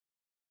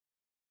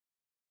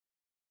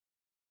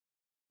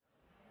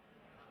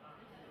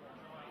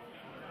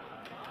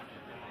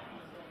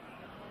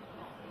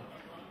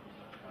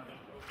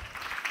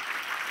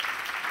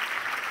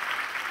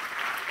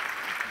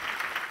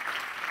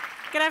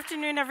Good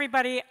afternoon,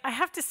 everybody. I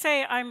have to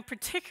say I'm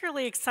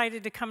particularly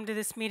excited to come to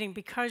this meeting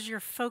because you're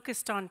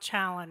focused on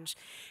challenge.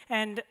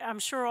 And I'm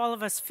sure all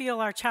of us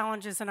feel our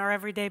challenges in our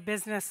everyday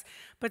business,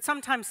 but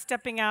sometimes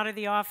stepping out of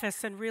the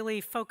office and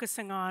really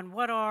focusing on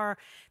what are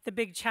the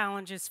big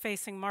challenges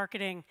facing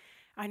marketing.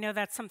 I know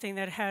that's something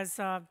that has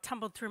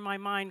tumbled through my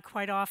mind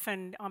quite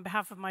often on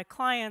behalf of my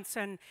clients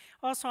and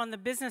also on the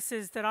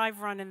businesses that I've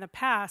run in the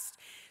past.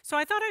 So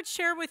I thought I'd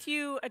share with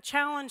you a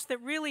challenge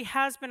that really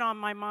has been on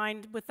my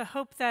mind with the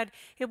hope that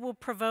it will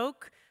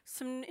provoke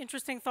some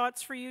interesting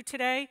thoughts for you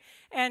today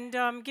and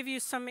give you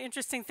some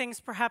interesting things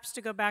perhaps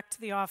to go back to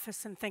the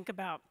office and think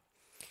about.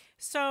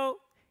 So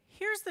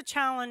here's the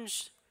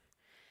challenge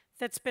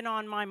that's been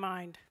on my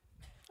mind.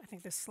 I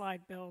think this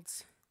slide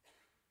builds.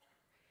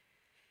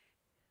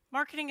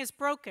 Marketing is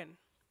broken.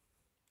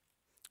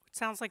 It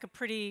sounds like a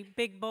pretty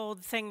big,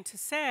 bold thing to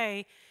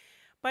say,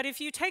 but if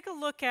you take a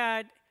look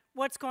at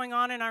what's going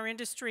on in our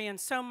industry and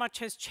so much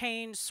has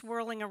changed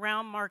swirling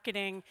around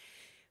marketing,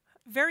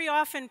 very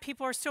often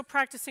people are still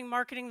practicing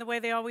marketing the way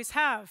they always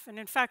have. And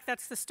in fact,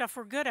 that's the stuff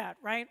we're good at,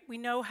 right? We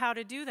know how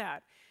to do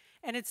that.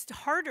 And it's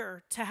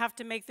harder to have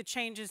to make the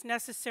changes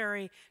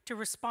necessary to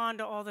respond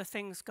to all the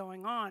things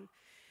going on.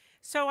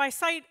 So I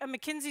cite a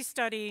McKinsey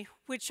study,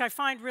 which I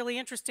find really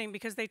interesting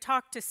because they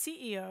talk to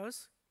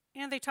CEOs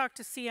and they talk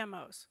to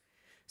CMOs.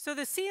 So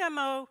the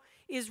CMO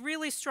is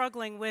really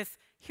struggling with,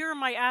 here are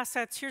my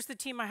assets, here's the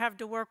team I have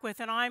to work with,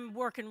 and I'm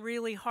working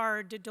really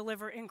hard to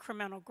deliver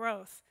incremental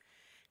growth.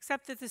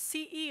 Except that the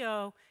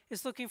CEO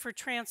is looking for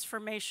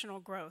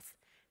transformational growth.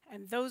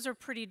 And those are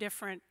pretty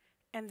different,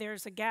 and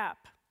there's a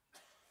gap.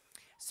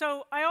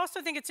 So I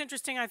also think it's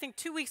interesting, I think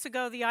 2 weeks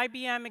ago, the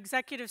IBM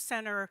Executive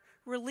Center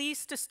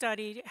released a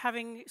study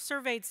having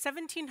surveyed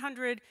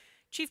 1,700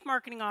 chief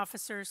marketing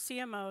officers,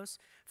 CMOs,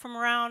 from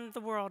around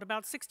the world,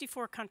 about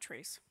 64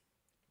 countries.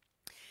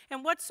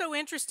 And what's so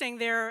interesting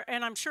there,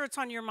 and I'm sure it's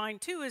on your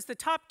mind too, is the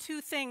top two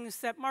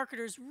things that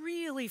marketers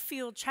really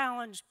feel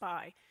challenged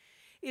by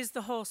is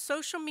the whole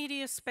social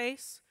media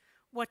space,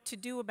 what to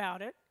do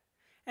about it,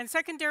 and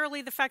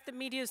secondarily, the fact that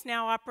media is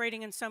now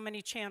operating in so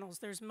many channels.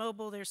 There's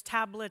mobile, there's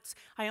tablets,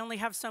 I only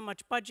have so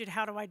much budget,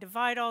 how do I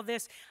divide all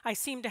this? I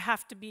seem to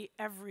have to be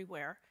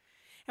everywhere.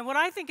 And what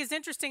I think is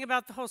interesting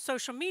about the whole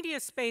social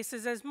media space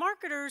is as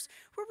marketers,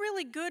 we're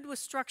really good with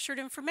structured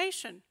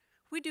information.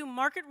 We do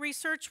market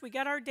research, we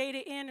get our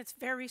data in, it's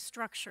very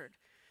structured.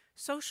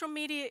 Social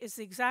media is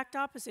the exact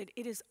opposite.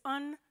 It is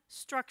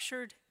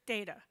unstructured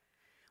data,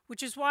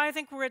 which is why I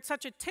think we're at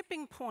such a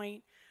tipping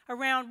point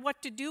around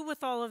what to do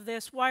with all of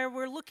this, why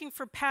we're looking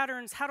for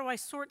patterns, how do I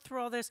sort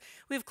through all this?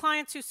 We have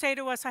clients who say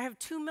to us, I have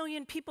 2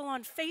 million people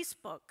on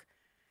Facebook.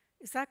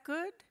 Is that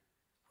good?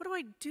 What do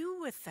I do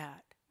with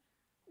that?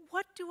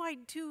 What do I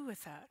do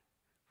with that,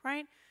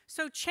 right?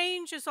 So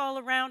change is all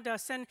around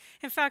us, and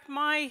in fact,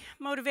 my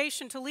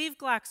motivation to leave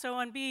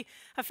Glaxo and be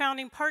a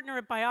founding partner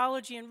at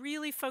Biology and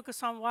really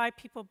focus on why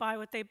people buy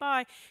what they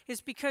buy is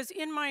because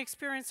in my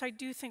experience, I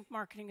do think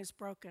marketing is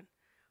broken.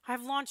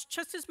 I've launched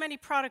just as many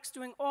products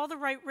doing all the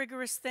right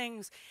rigorous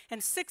things,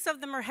 and 6 of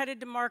them are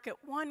headed to market.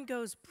 1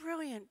 goes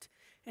brilliant,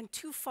 and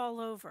 2 fall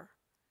over.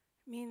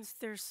 It means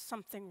there's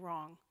something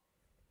wrong.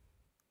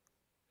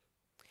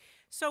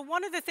 So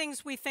one of the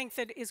things we think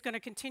that is going to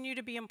continue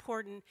to be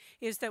important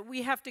is that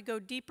we have to go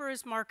deeper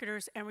as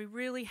marketers, and we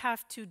really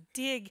have to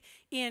dig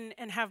in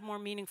and have more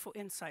meaningful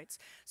insights.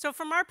 So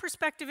from our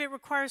perspective, it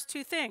requires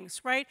 2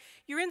 things, right?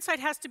 Your insight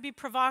has to be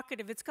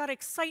provocative. It's got to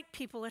excite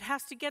people. It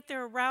has to get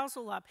their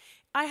arousal up.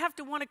 I have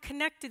to want to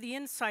connect to the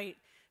insight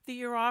that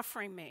you're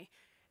offering me.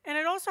 And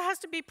it also has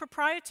to be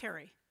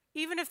proprietary,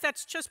 even if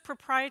that's just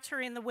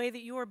proprietary in the way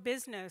that your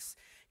business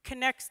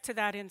connects to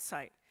that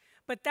insight.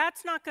 But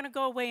that's not going to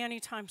go away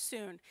anytime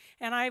soon.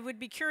 And I would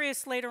be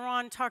curious later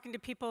on talking to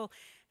people.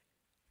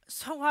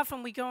 So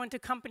often we go into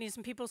companies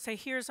and people say,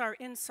 here's our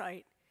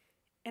insight.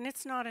 And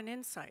it's not an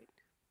insight,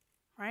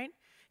 right?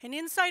 An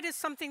insight is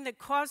something that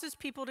causes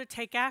people to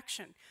take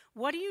action.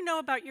 What do you know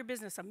about your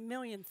business? A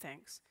million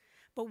things.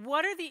 But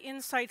what are the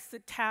insights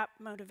that tap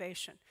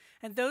motivation?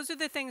 And those are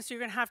the things you're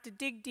going to have to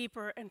dig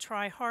deeper and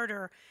try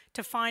harder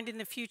to find in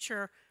the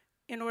future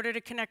in order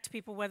to connect to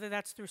people, whether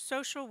that's through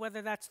social,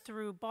 whether that's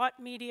through bought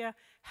media,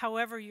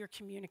 however you're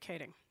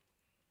communicating.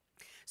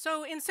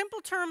 So in simple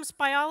terms,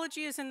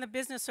 biology is in the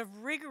business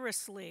of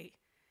rigorously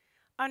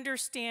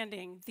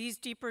understanding these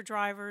deeper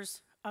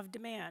drivers of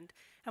demand.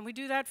 And we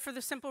do that for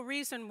the simple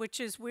reason, which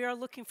is we are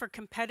looking for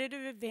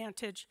competitive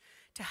advantage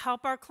to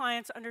help our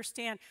clients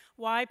understand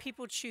why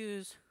people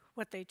choose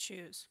what they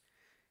choose.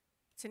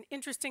 It's an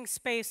interesting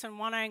space and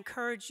one I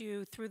encourage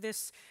you through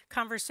this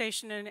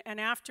conversation and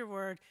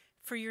afterward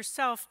for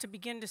yourself to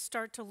begin to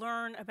start to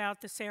learn about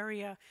this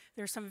area.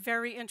 There's some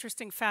very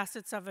interesting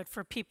facets of it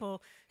for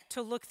people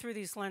to look through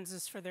these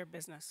lenses for their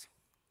business.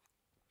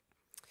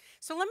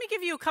 So let me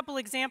give you a couple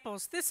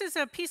examples. This is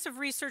a piece of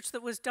research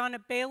that was done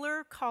at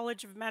Baylor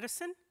College of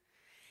Medicine,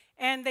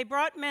 and they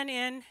brought men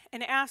in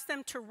and asked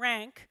them to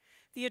rank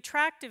the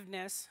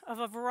attractiveness of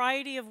a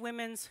variety of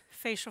women's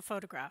facial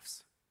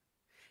photographs.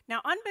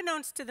 Now,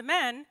 unbeknownst to the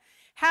men,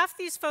 half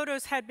these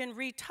photos had been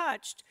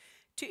retouched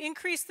to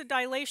increase the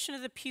dilation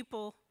of the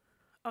pupil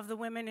of the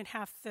women in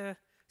half the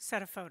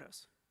set of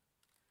photos.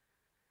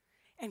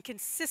 And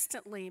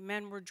consistently,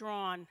 men were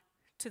drawn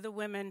to the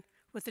women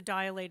with the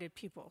dilated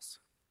pupils.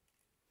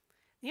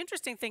 The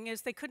interesting thing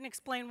is they couldn't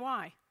explain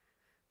why.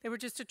 They were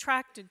just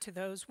attracted to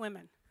those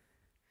women.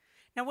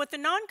 Now, what the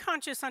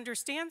non-conscious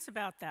understands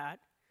about that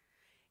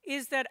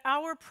is that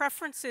our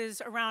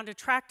preferences around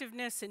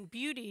attractiveness and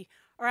beauty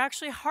are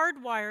actually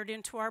hardwired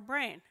into our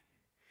brain.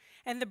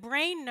 And the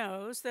brain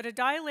knows that a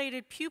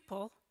dilated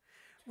pupil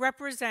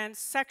represents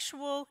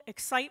sexual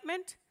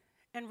excitement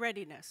and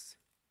readiness.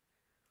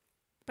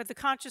 But the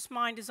conscious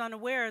mind is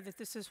unaware that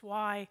this is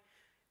why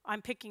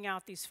I'm picking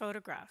out these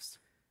photographs.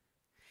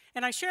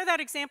 And I share that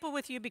example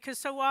with you because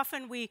so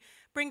often we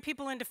bring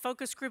people into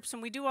focus groups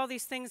and we do all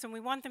these things and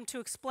we want them to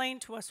explain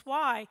to us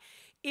why.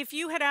 If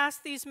you had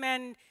asked these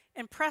men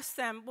and pressed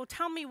them, well,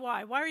 tell me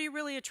why. Why are you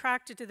really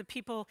attracted to the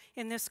people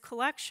in this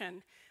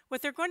collection?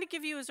 What they're going to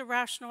give you is a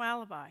rational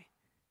alibi.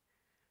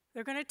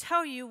 They're going to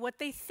tell you what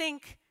they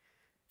think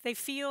they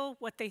feel,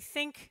 what they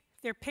think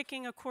they're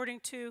picking according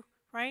to,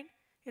 right?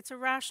 It's a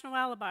rational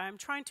alibi. I'm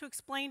trying to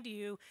explain to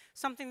you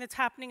something that's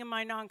happening in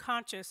my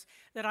non-conscious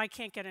that I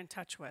can't get in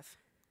touch with.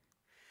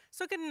 Let's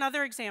look at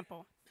another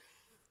example.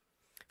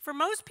 For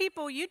most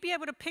people, you'd be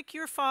able to pick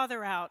your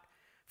father out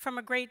from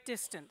a great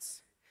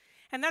distance.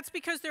 And that's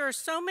because there are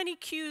so many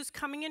cues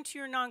coming into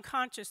your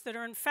non-conscious that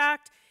are in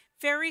fact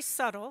very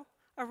subtle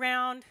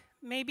around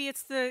maybe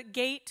it's the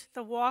gait,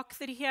 the walk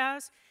that he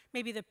has,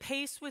 maybe the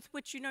pace with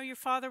which you know your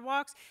father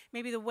walks,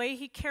 maybe the way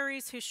he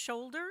carries his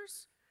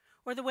shoulders,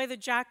 or the way the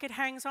jacket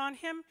hangs on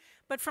him.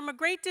 But from a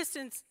great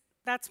distance,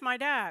 that's my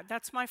dad,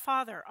 that's my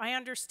father. I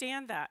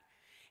understand that.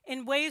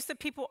 In ways that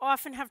people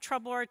often have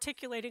trouble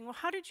articulating. Well,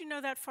 how did you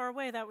know that far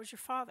away that was your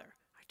father?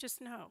 I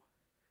just know,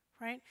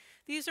 right?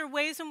 These are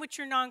ways in which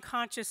your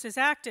non-conscious is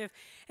active.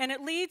 And it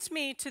leads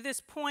me to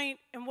this point,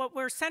 and what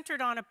we're centered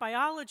on at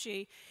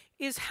biology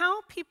is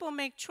how people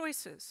make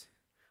choices.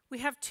 We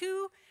have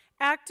two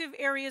active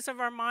areas of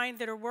our mind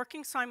that are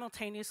working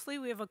simultaneously.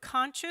 We have a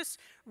conscious,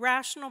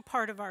 rational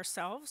part of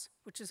ourselves,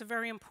 which is a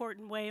very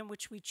important way in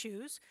which we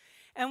choose.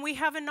 And we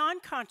have a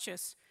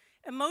non-conscious,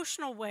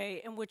 emotional way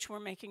in which we're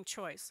making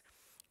choice.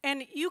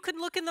 And you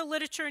can look in the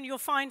literature and you'll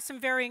find some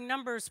varying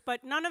numbers,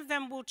 but none of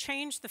them will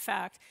change the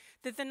fact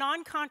that the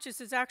non-conscious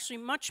is actually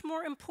much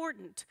more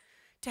important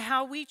to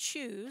how we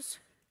choose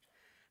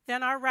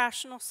than our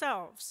rational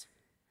selves,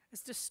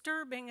 as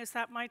disturbing as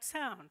that might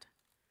sound,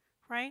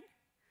 right?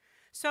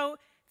 So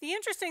the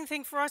interesting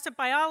thing for us at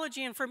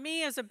biology and for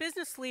me as a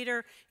business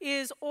leader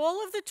is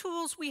all of the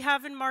tools we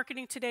have in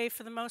marketing today,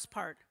 for the most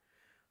part,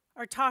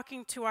 are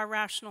talking to our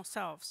rational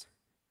selves.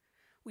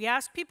 We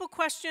ask people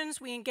questions,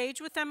 we engage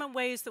with them in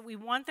ways that we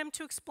want them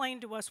to explain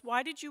to us,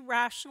 why did you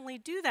rationally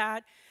do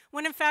that,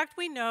 when in fact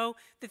we know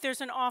that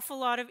there's an awful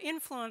lot of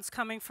influence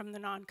coming from the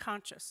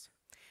non-conscious.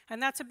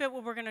 And that's a bit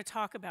what we're going to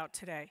talk about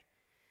today.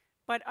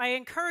 But I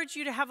encourage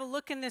you to have a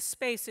look in this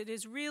space. It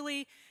is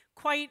really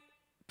quite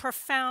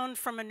profound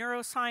from a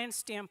neuroscience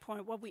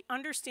standpoint, what we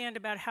understand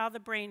about how the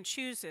brain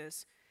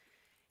chooses.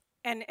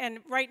 And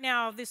right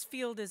now, this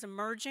field is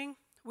emerging.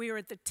 We are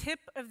at the tip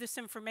of this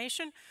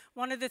information.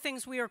 One of the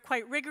things we are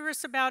quite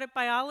rigorous about at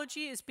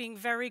biology is being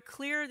very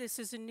clear this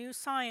is a new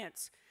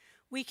science.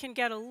 We can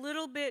get a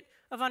little bit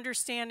of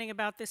understanding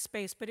about this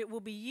space, but it will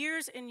be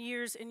years and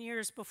years and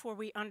years before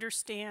we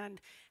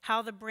understand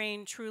how the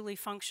brain truly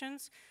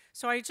functions.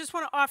 So I just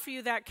want to offer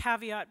you that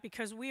caveat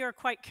because we are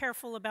quite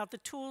careful about the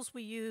tools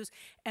we use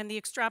and the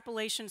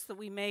extrapolations that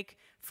we make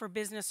for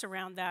business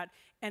around that.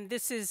 And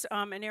this is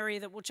an area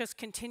that will just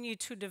continue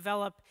to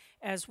develop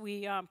as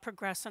we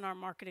progress in our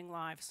marketing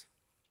lives.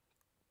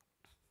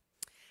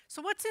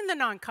 So what's in the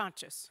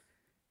non-conscious?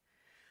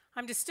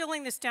 I'm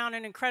distilling this down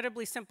in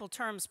incredibly simple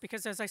terms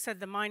because, as I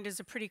said, the mind is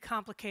a pretty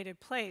complicated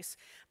place.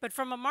 But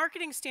from a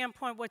marketing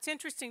standpoint, what's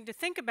interesting to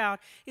think about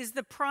is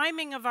the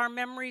priming of our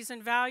memories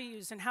and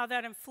values and how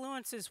that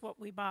influences what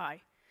we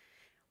buy.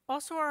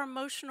 Also our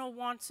emotional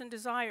wants and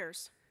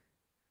desires,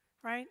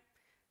 right?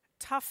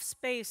 Tough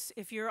space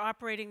if you're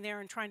operating there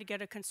and trying to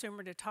get a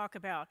consumer to talk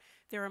about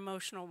their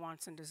emotional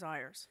wants and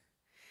desires.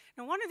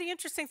 Now, one of the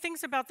interesting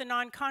things about the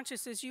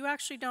non-conscious is you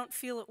actually don't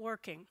feel it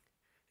working,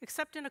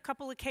 except in a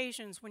couple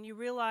occasions when you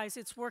realize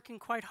it's working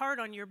quite hard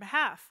on your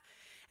behalf.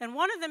 And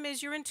one of them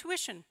is your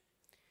intuition.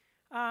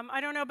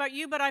 I don't know about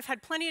you, but I've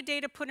had plenty of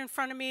data put in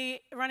front of me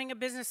running a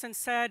business and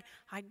said,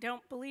 I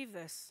don't believe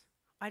this.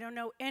 I don't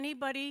know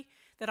anybody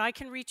that I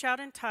can reach out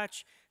and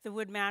touch that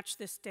would match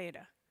this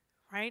data,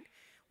 right?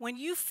 When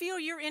you feel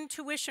your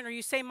intuition or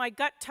you say, my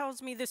gut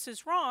tells me this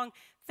is wrong,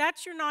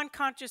 that's your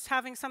non-conscious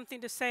having something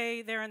to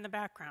say there in the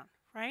background,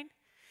 right?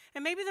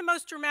 And maybe the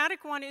most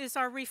dramatic one is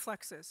our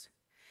reflexes.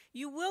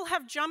 You will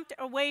have jumped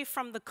away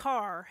from the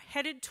car,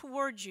 headed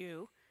towards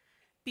you,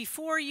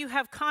 before you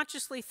have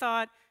consciously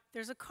thought,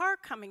 there's a car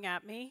coming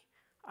at me,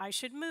 I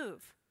should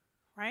move,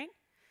 right?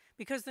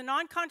 Because the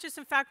non-conscious,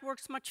 in fact,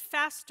 works much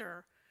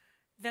faster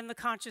than the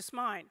conscious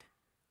mind.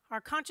 Our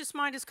conscious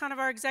mind is kind of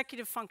our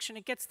executive function.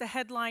 It gets the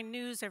headline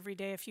news every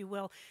day, if you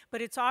will, but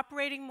it's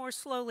operating more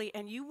slowly,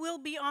 and you will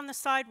be on the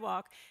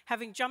sidewalk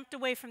having jumped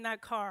away from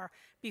that car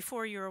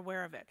before you're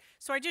aware of it.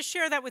 So I just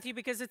share that with you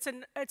because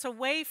it's a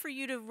way for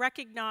you to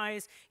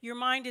recognize your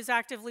mind is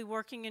actively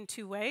working in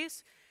two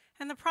ways.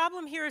 And the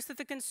problem here is that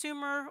the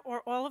consumer,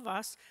 or all of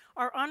us,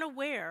 are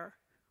unaware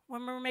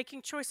when we're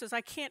making choices.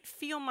 I can't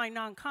feel my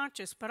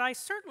non-conscious, but I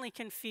certainly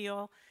can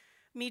feel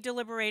me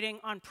deliberating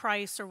on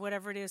price or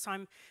whatever it is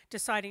I'm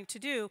deciding to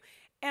do.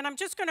 And I'm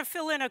just going to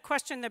fill in a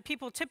question that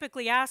people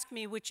typically ask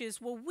me, which is,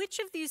 well, which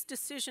of these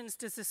decisions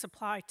does this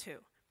apply to?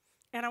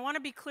 And I want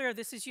to be clear,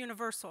 this is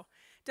universal.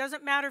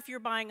 Doesn't matter if you're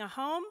buying a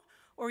home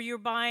or you're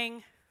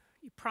buying,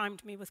 you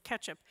primed me with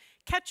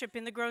ketchup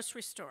in the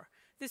grocery store.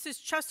 This is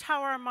just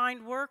how our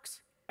mind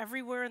works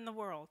everywhere in the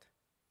world,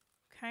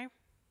 okay?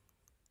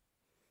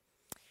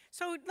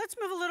 So let's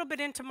move a little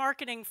bit into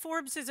marketing.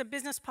 Forbes is a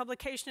business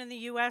publication in the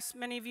US.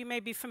 Many of you may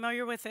be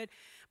familiar with it.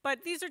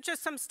 But these are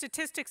just some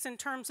statistics in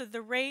terms of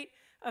the rate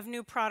of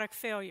new product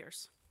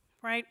failures,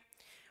 right?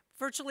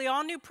 Virtually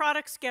all new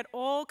products get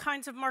all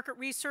kinds of market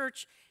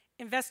research,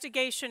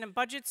 investigation, and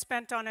budget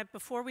spent on it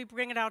before we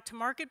bring it out to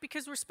market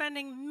because we're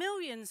spending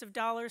millions of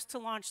dollars to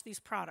launch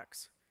these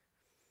products.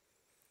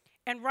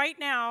 And right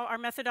now, our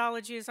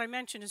methodology, as I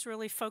mentioned, is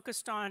really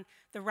focused on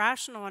the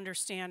rational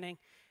understanding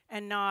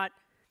and not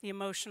the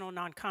emotional,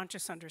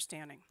 non-conscious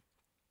understanding.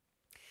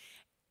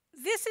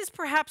 This is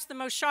perhaps the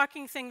most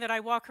shocking thing that I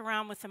walk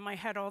around with in my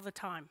head all the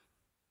time.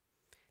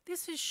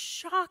 This is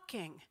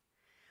shocking.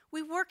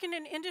 We work in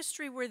an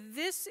industry where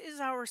this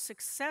is our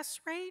success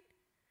rate.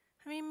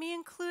 I mean, me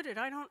included.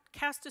 I don't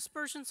cast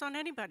aspersions on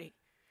anybody.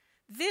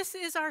 This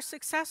is our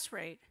success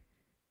rate.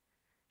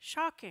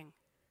 Shocking.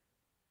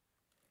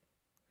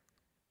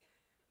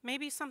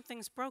 Maybe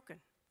something's broken.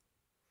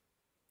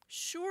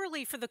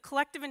 Surely for the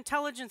collective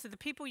intelligence of the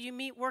people you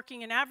meet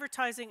working in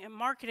advertising and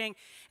marketing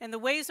and the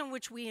ways in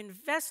which we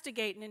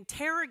investigate and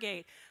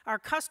interrogate our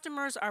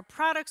customers, our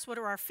products, what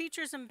are our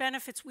features and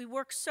benefits, we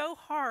work so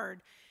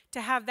hard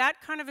to have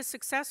that kind of a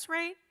success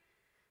rate,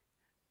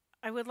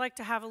 I would like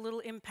to have a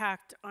little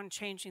impact on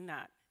changing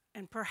that.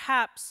 And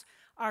perhaps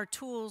our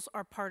tools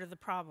are part of the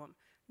problem.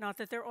 Not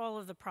that they're all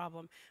of the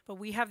problem, but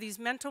we have these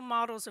mental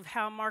models of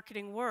how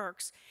marketing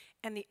works,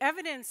 and the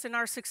evidence in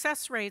our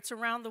success rates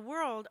around the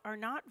world are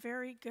not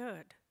very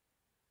good.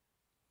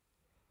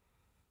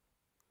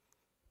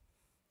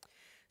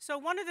 So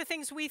one of the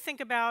things we think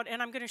about,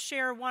 and I'm going to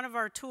share one of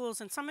our tools,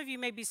 and some of you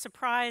may be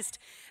surprised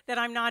that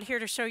I'm not here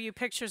to show you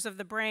pictures of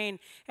the brain.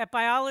 At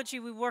Biology,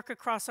 we work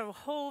across a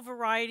whole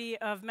variety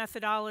of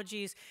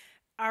methodologies.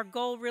 Our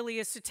goal really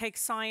is to take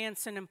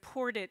science and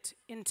import it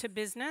into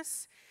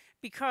business.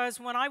 Because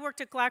when I worked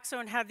at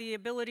Glaxo and had the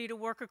ability to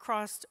work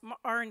across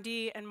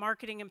R&D and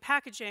marketing and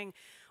packaging,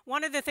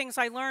 one of the things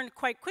I learned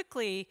quite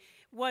quickly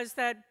was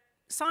that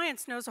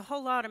science knows a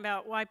whole lot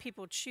about why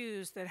people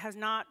choose that has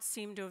not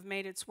seemed to have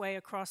made its way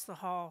across the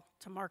hall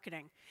to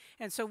marketing.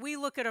 And so we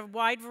look at a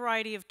wide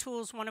variety of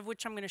tools, one of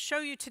which I'm going to show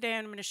you today,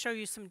 and I'm going to show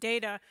you some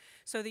data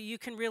so that you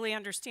can really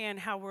understand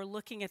how we're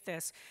looking at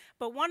this.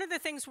 But one of the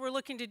things we're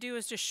looking to do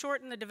is to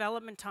shorten the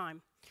development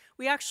time.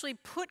 We actually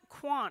put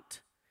quant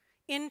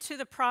into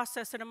the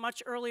process at a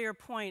much earlier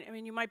point. I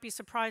mean, you might be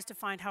surprised to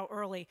find how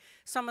early.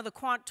 Some of the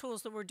quant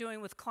tools that we're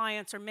doing with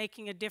clients are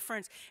making a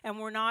difference, and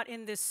we're not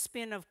in this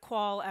spin of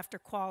qual after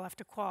qual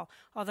after qual.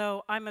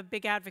 Although I'm a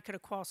big advocate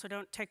of qual, so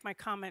don't take my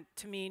comment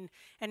to mean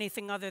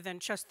anything other than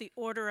just the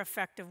order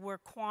effect of where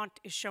quant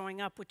is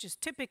showing up, which is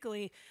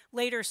typically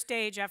later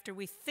stage after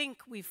we think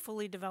we've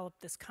fully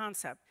developed this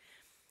concept.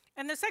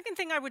 And the second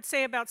thing I would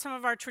say about some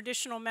of our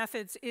traditional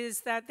methods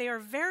is that they are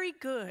very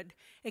good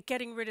at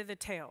getting rid of the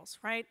tails,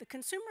 right? The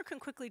consumer can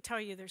quickly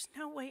tell you, there's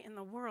no way in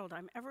the world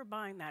I'm ever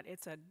buying that.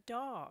 It's a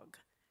dog,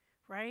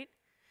 right?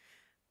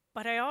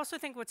 But I also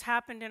think what's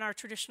happened in our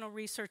traditional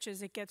research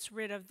is it gets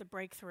rid of the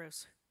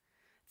breakthroughs,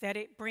 that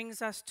it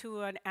brings us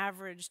to an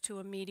average, to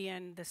a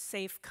median, the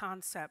safe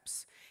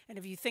concepts. And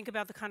if you think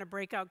about the kind of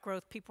breakout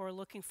growth people are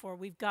looking for,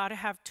 we've got to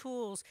have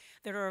tools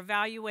that are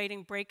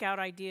evaluating breakout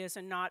ideas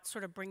and not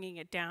sort of bringing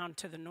it down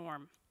to the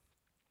norm.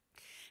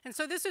 And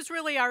so this is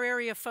really our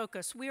area of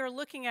focus. We are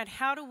looking at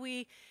how do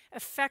we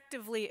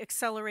effectively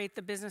accelerate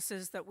the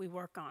businesses that we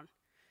work on.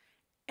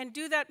 And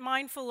do that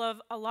mindful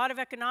of a lot of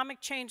economic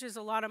changes,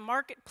 a lot of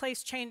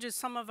marketplace changes.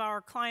 Some of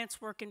our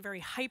clients work in very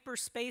hyper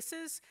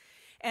spaces,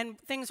 and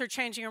things are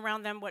changing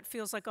around them what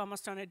feels like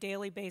almost on a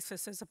daily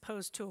basis as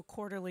opposed to a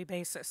quarterly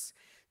basis.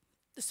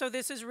 So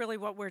this is really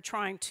what we're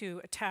trying to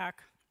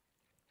attack.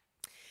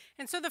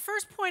 And so the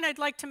first point I'd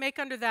like to make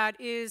under that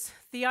is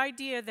the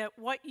idea that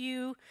what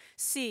you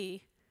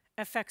see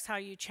affects how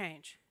you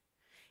change.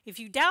 If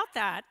you doubt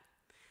that,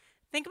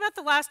 think about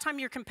the last time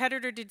your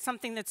competitor did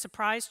something that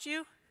surprised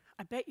you.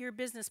 I bet your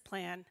business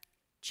plan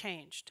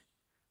changed,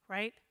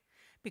 right?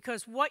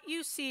 Because what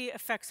you see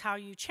affects how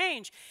you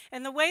change.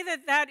 And the way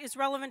that that is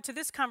relevant to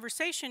this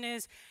conversation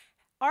is,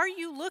 are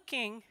you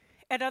looking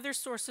at other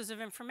sources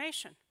of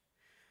information?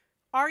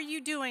 Are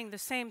you doing the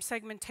same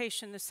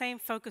segmentation, the same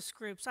focus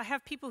groups? I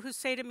have people who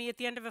say to me at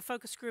the end of a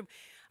focus group,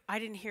 I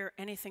didn't hear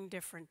anything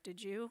different,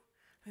 did you?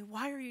 I mean,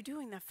 why are you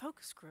doing that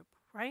focus group,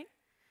 right?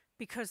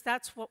 Because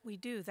that's what we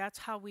do, that's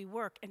how we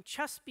work. And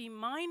just be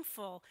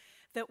mindful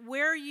that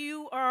where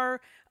you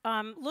are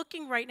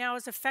looking right now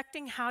is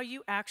affecting how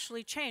you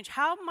actually change.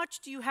 How much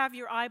do you have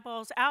your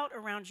eyeballs out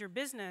around your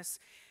business?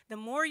 The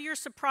more you're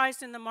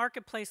surprised in the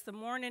marketplace, the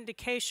more an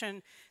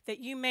indication that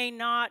you may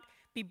not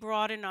be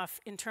broad enough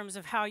in terms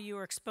of how you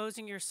are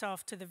exposing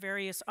yourself to the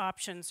various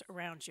options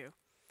around you.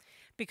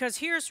 Because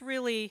here's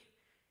really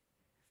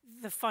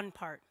the fun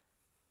part.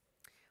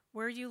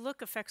 Where you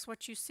look affects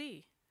what you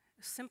see.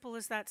 As simple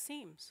as that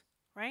seems,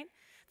 right?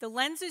 The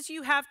lenses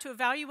you have to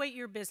evaluate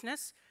your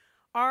business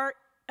are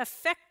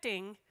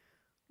affecting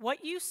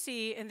what you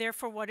see and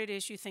therefore what it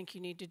is you think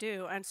you need to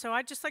do. And so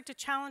I'd just like to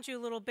challenge you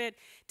a little bit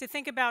to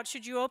think about,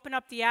 should you open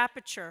up the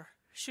aperture?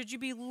 Should you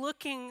be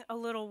looking a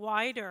little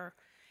wider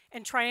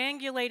and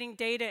triangulating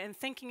data and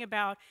thinking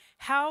about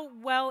how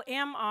well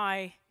am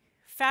I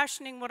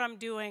fashioning what I'm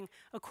doing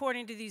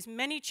according to these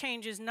many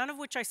changes, none of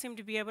which I seem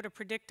to be able to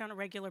predict on a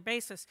regular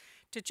basis,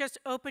 to just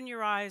open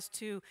your eyes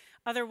to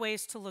other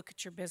ways to look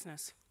at your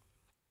business.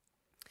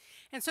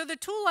 And so the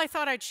tool I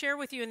thought I'd share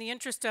with you in the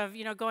interest of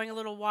going a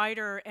little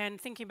wider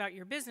and thinking about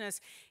your business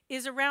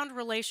is around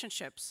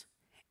relationships.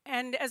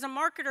 And as a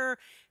marketer,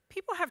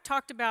 people have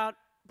talked about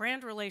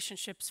brand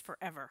relationships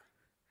forever.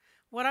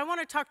 What I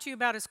want to talk to you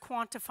about is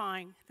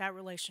quantifying that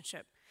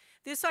relationship.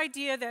 This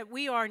idea that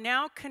we are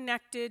now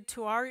connected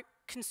to our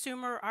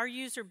consumer, our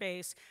user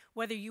base,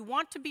 whether you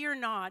want to be or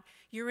not,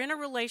 you're in a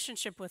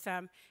relationship with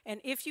them,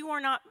 and if you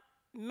are not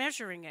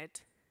measuring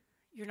it,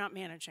 you're not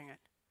managing it,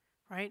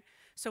 right?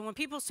 So when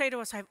people say to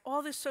us, I have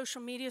all this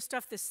social media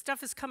stuff, this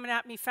stuff is coming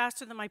at me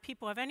faster than my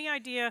people have any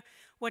idea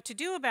what to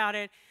do about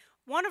it,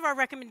 one of our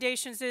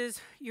recommendations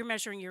is you're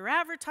measuring your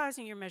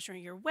advertising, you're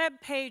measuring your web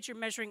page, you're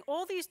measuring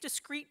all these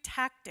discrete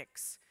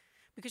tactics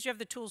because you have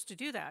the tools to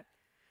do that.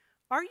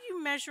 Are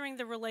you measuring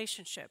the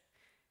relationship?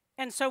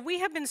 And so we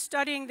have been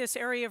studying this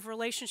area of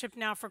relationship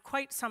now for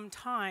quite some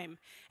time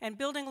and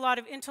building a lot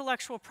of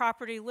intellectual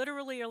property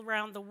literally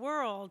around the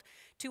world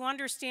to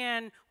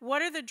understand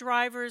what are the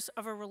drivers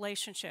of a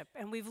relationship.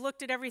 And we've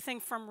looked at everything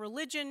from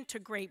religion to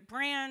great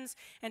brands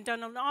and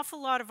done an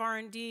awful lot of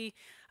R&D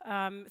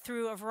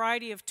through a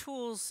variety of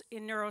tools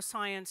in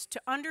neuroscience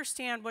to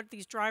understand what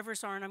these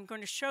drivers are. And I'm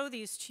going to show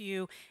these to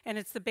you, and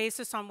it's the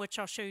basis on which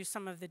I'll show you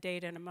some of the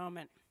data in a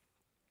moment.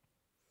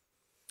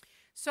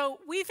 So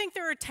we think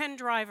there are 10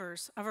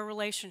 drivers of a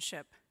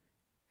relationship.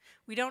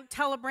 We don't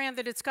tell a brand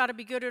that it's got to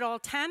be good at all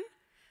 10,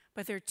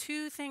 but there are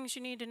 2 things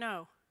you need to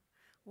know.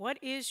 What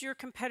is your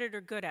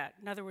competitor good at?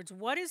 In other words,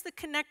 what is the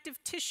connective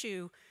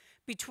tissue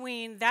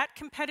between that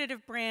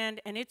competitive brand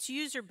and its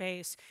user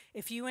base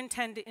if you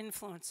intend to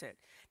influence it?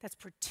 That's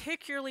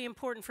particularly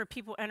important for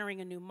people entering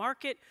a new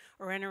market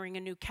or entering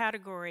a new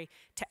category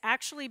to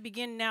actually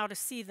begin now to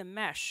see the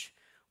mesh.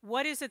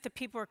 What is it that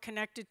people are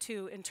connected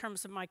to in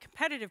terms of my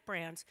competitive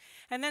brands?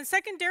 And then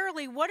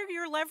secondarily, what are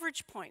your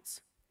leverage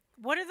points?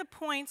 What are the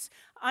points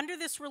under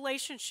this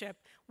relationship?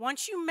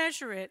 Once you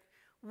measure it,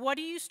 what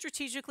do you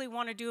strategically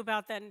want to do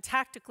about that? And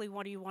tactically,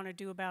 what do you want to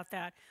do about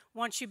that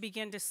once you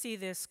begin to see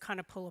this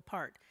kind of pull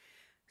apart?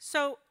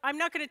 So I'm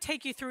not going to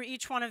take you through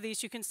each one of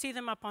these. You can see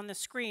them up on the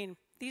screen.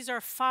 These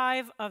are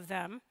 5 of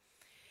them.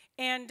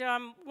 And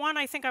one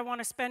I think I want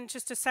to spend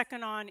just a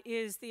second on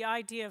is the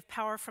idea of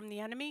power from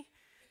the enemy.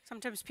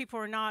 Sometimes people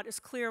are not as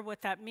clear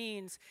what that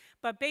means.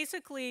 But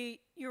basically,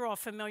 you're all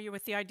familiar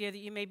with the idea that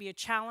you may be a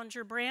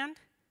challenger brand.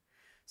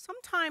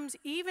 Sometimes,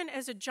 even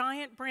as a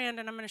giant brand,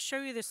 and I'm going to show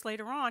you this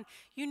later on,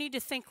 you need to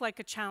think like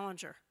a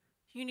challenger.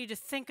 You need to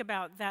think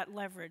about that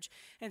leverage.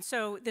 And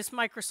so this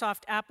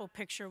Microsoft Apple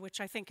picture, which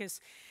I think is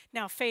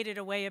now faded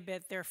away a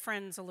bit, they're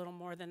friends a little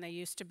more than they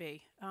used to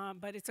be.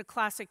 But it's a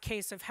classic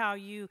case of how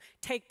you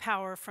take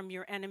power from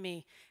your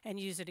enemy and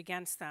use it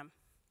against them.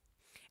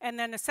 And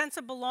then a sense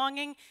of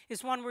belonging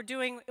is one we're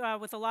doing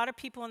with a lot of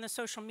people in the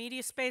social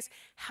media space.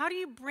 How do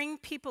you bring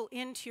people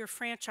into your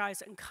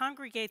franchise and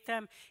congregate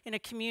them in a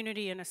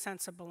community and a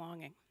sense of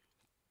belonging?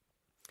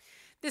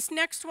 This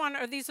next one,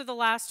 or these are the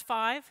last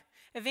 5.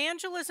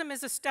 Evangelism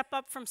is a step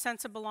up from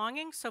sense of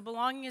belonging. So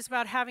belonging is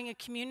about having a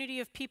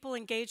community of people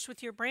engaged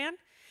with your brand.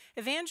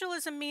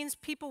 Evangelism means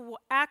people will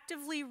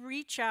actively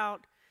reach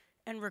out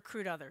and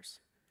recruit others.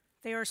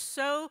 They are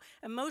so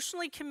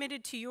emotionally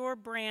committed to your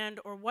brand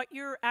or what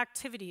your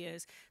activity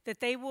is that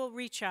they will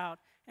reach out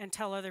and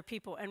tell other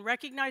people. And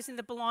recognizing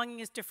that belonging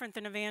is different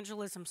than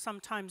evangelism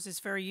sometimes is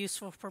very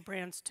useful for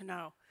brands to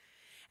know.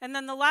 And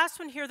then the last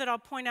one here that I'll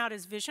point out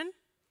is vision.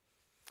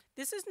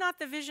 This is not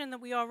the vision that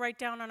we all write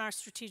down on our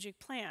strategic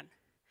plan.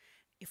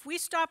 If we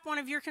stop one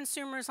of your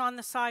consumers on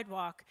the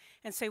sidewalk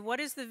and say, what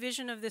is the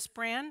vision of this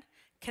brand?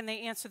 Can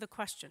they answer the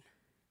question?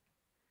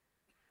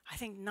 I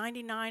think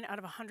 99 out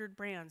of 100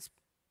 brands,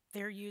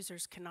 their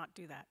users cannot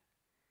do that.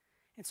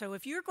 And so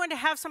if you're going to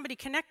have somebody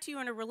connect to you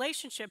in a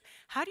relationship,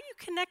 how do you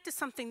connect to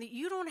something that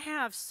you don't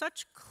have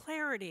such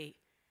clarity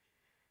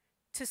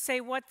to say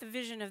what the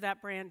vision of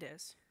that brand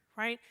is,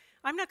 right?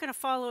 I'm not going to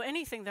follow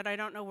anything that I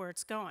don't know where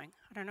it's going.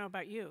 I don't know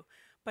about you.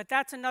 But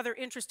that's another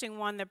interesting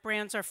one that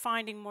brands are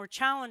finding more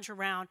challenge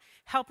around,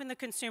 helping the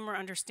consumer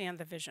understand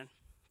the vision.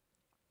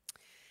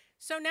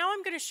 So now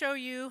I'm going to show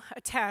you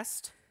a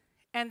test.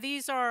 And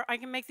these are, I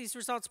can make these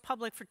results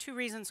public for two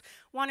reasons.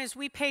 One is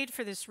we paid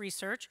for this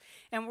research,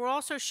 and we're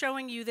also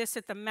showing you this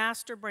at the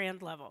master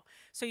brand level.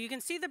 So you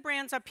can see the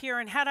brands up here,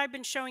 and had I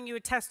been showing you a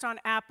test on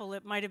Apple,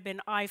 it might have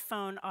been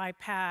iPhone,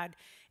 iPad,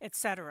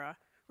 etc.,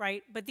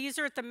 right? But these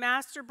are at the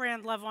master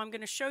brand level. I'm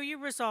going to show you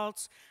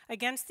results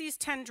against these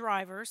 10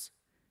 drivers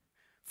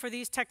for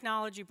these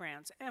technology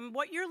brands. And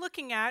what you're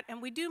looking at,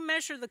 and we do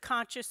measure the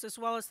conscious as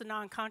well as the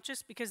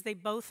non-conscious because they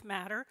both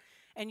matter,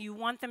 and you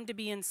want them to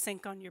be in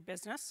sync on your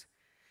business.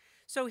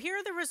 So here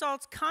are the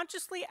results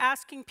consciously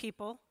asking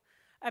people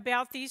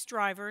about these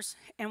drivers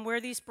and where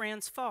these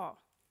brands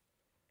fall.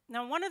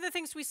 Now, one of the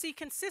things we see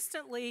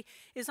consistently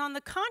is on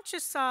the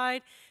conscious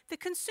side, the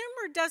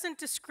consumer doesn't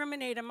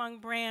discriminate among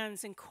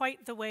brands in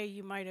quite the way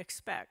you might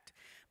expect.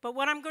 But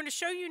what I'm going to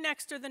show you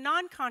next are the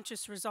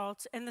non-conscious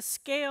results, and the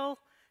scale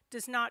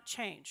does not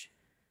change.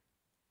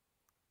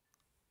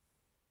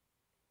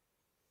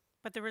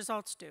 But the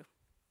results do.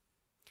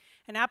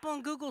 And Apple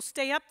and Google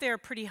stay up there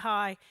pretty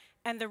high,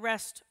 and the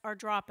rest are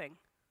dropping.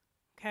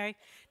 Okay?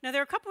 Now,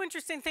 there are a couple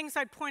interesting things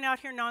I'd point out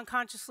here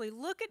non-consciously.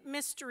 Look at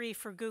mystery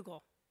for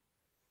Google.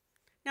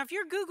 Now, if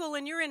you're Google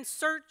and you're in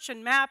search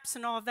and maps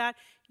and all of that,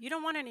 you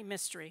don't want any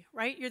mystery,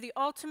 right? You're the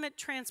ultimate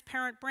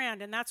transparent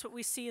brand, and that's what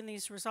we see in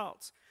these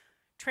results.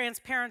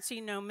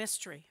 Transparency, no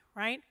mystery,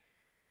 right?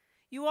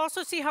 You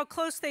also see how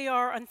close they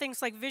are on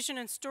things like vision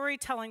and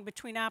storytelling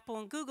between Apple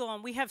and Google,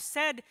 and we have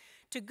said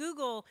to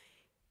Google,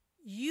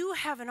 you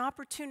have an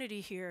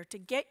opportunity here to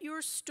get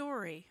your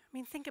story. I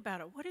mean, think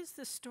about it. What is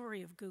the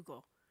story of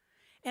Google?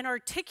 And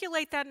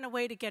articulate that in a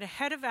way to get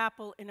ahead of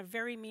Apple in a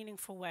very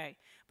meaningful way.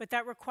 But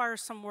that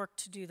requires some work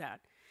to do that.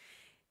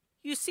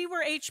 You see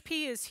where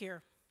HP is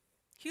here.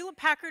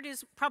 Hewlett-Packard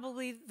is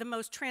probably the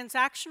most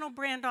transactional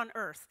brand on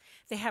earth.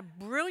 They have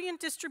brilliant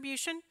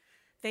distribution.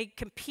 They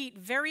compete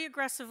very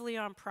aggressively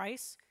on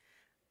price.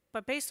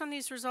 But based on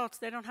these results,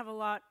 they don't have a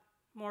lot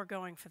more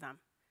going for them.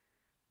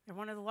 They're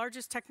one of the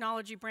largest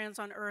technology brands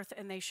on earth,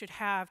 and they should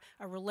have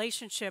a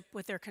relationship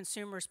with their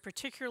consumers,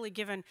 particularly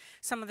given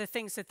some of the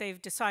things that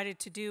they've decided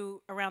to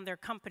do around their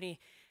company.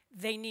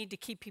 They need to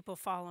keep people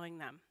following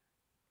them,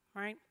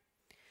 right?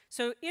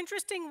 So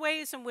interesting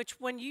ways in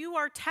which when you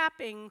are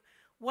tapping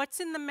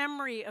what's in the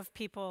memory of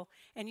people,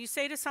 and you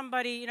say to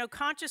somebody, you know,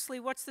 consciously,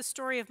 what's the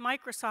story of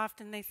Microsoft?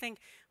 And they think,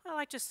 well,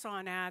 I just saw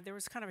an ad. There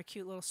was kind of a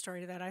cute little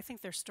story to that. I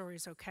think their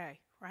story's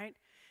okay, right?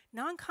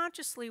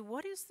 Non-consciously,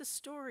 what is the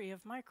story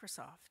of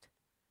Microsoft?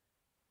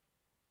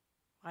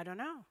 I don't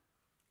know.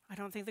 I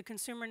don't think the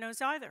consumer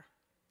knows either.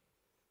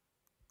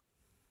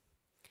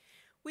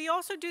 We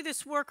also do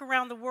this work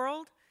around the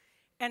world,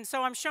 and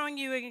so I'm showing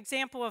you an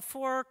example of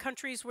 4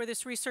 countries where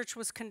this research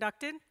was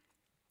conducted.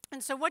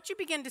 And so what you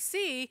begin to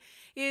see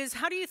is,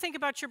 how do you think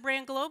about your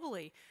brand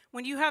globally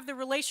when you have the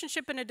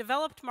relationship in a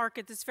developed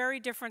market that's very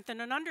different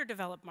than an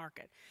underdeveloped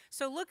market?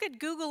 So look at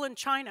Google in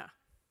China,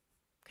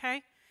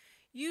 okay?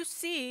 You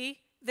see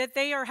that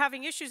they are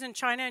having issues in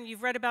China, and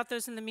you've read about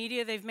those in the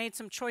media. They've made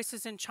some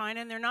choices in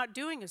China, and they're not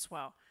doing as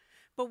well.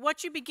 But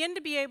what you begin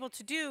to be able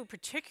to do,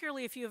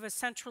 particularly if you have a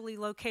centrally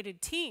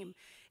located team,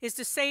 is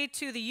to say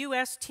to the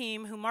US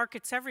team who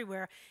markets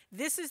everywhere,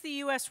 this is the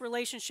US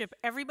relationship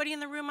everybody in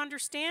the room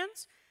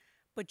understands,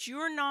 but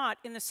you're not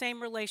in the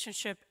same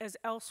relationship as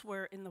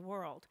elsewhere in the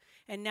world.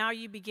 And now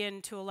you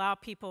begin to allow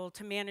people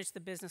to manage the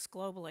business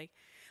globally.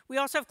 We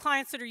also have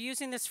clients that are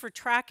using this for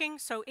tracking,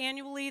 so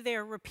annually they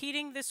are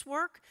repeating this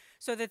work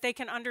so that they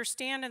can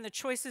understand in the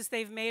choices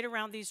they've made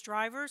around these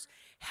drivers,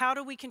 how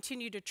do we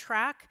continue to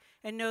track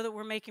and know that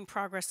we're making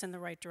progress in the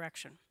right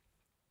direction.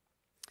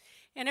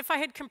 And if I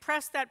had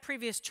compressed that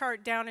previous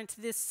chart down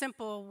into this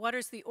simple, what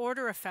is the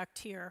order effect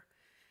here?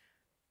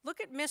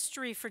 Look at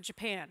mystery for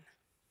Japan.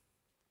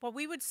 What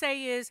we would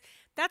say is,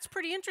 that's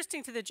pretty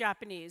interesting to the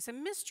Japanese.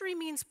 And mystery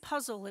means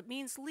puzzle. It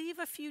means leave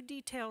a few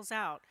details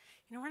out.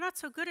 You know, we're not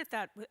so good at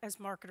that as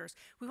marketers.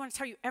 We want to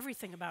tell you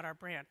everything about our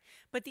brand.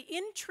 But the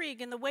intrigue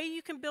and the way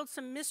you can build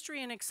some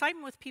mystery and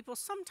excitement with people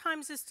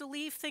sometimes is to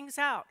leave things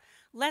out.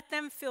 Let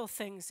them fill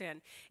things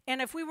in.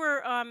 And if we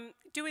were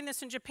doing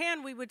this in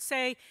Japan, we would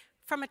say,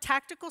 from a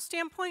tactical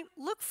standpoint,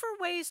 look for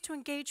ways to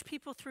engage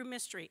people through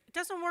mystery. It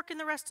doesn't work in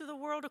the rest of the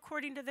world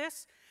according to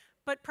this,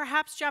 but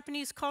perhaps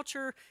Japanese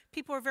culture,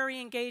 people are very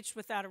engaged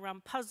with that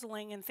around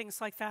puzzling and things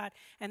like that,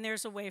 and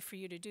there's a way for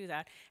you to do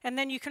that. And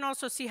then you can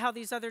also see how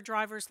these other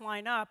drivers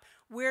line up,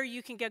 where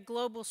you can get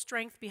global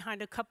strength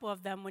behind a couple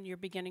of them when you're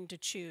beginning to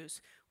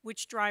choose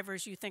which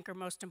drivers you think are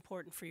most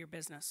important for your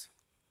business.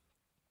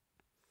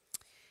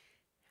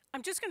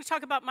 I'm just going to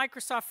talk about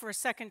Microsoft for a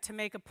second to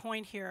make a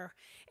point here.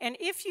 And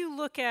if you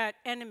look at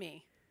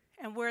enemy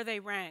and where they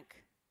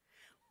rank,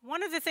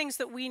 one of the things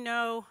that we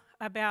know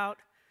about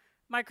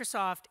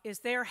Microsoft is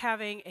they're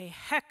having a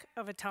heck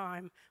of a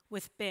time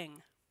with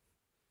Bing.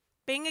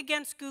 Bing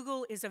against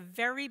Google is a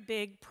very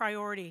big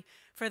priority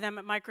for them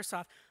at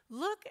Microsoft.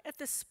 Look at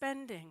the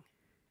spending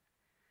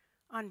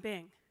on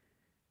Bing.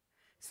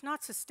 It's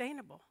not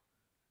sustainable.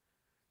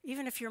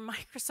 Even if you're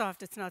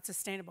Microsoft, it's not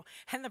sustainable.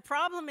 And the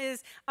problem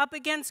is, up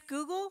against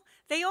Google,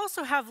 they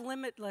also have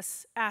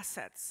limitless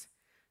assets.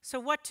 So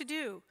what to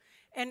do?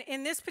 And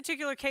in this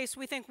particular case,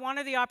 we think one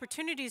of the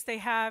opportunities they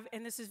have,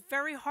 and this is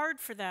very hard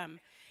for them,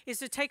 is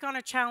to take on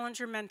a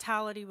challenger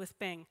mentality with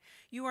Bing.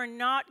 You are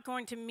not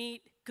going to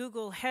meet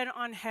Google head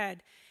on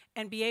head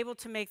and be able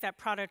to make that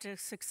product a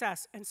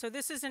success. And so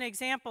this is an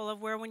example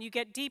of where when you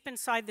get deep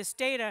inside this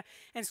data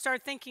and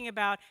start thinking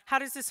about how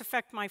does this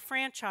affect my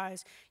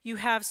franchise, you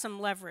have some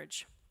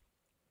leverage.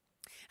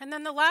 And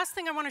then the last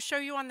thing I want to show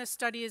you on this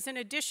study is in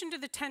addition to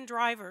the 10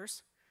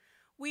 drivers,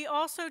 we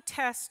also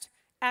test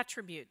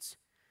attributes.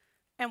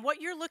 And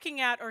what you're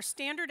looking at are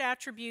standard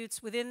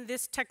attributes within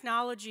this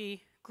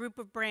technology group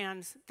of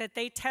brands that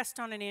they test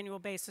on an annual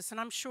basis. And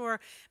I'm sure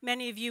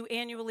many of you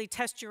annually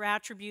test your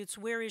attributes.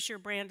 Where is your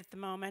brand at the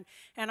moment?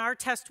 And our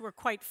tests were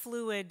quite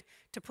fluid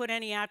to put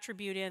any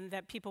attribute in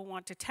that people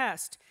want to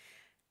test.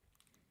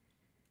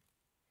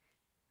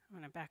 I'm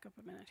going to back up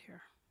a minute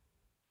here.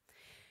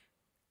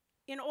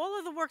 In all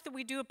of the work that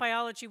we do at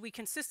Biology, we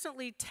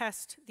consistently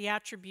test the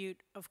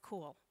attribute of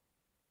cool.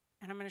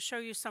 And I'm going to show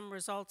you some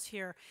results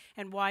here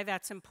and why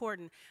that's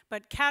important.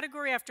 But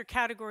category after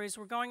category, as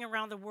we're going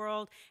around the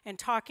world and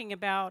talking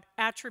about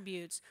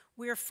attributes,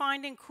 we are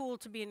finding cool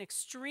to be an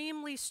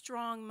extremely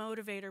strong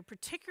motivator,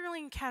 particularly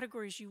in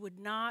categories you would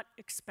not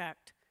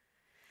expect.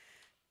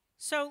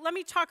 So let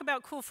me talk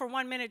about cool for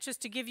 1 minute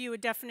just to give you a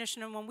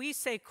definition. And when we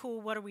say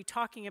cool, what are we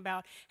talking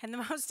about? And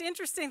the most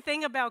interesting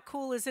thing about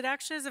cool is it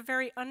actually has a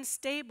very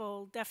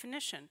unstable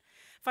definition.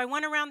 If I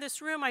went around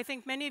this room, I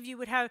think many of you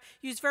would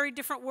use very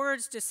different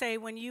words to say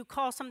when you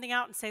call something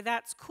out and say,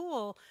 that's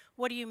cool,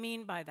 what do you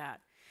mean by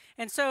that?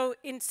 And so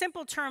in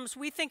simple terms,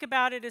 we think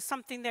about it as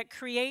something that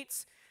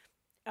creates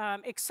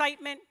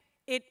excitement.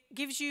 It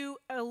gives you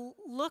a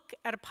look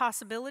at a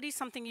possibility,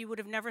 something you would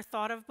have never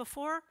thought of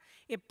before.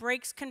 It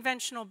breaks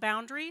conventional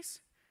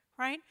boundaries,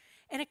 right?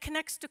 And it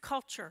connects to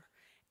culture.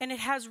 And it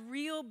has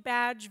real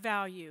badge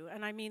value,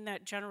 and I mean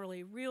that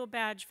generally, real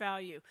badge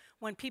value,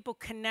 when people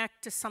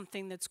connect to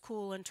something that's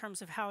cool in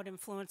terms of how it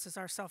influences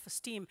our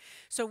self-esteem.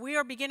 So we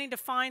are beginning to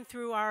find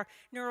through our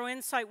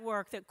neuroinsight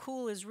work that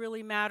cool is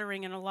really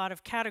mattering in a lot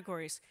of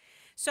categories.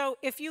 So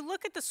if you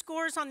look at the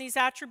scores on these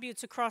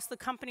attributes across the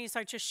companies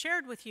I just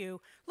shared with you,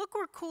 look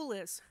where cool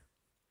is.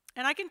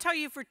 And I can tell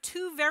you for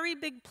two very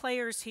big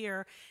players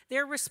here,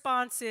 their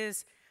response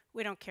is,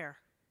 we don't care.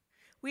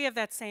 We have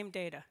that same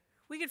data.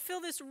 We could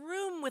fill this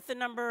room with the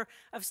number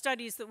of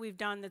studies that we've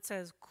done that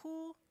says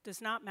cool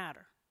does not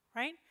matter,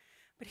 right?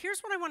 But here's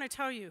what I want to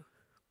tell you.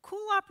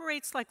 Cool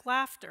operates like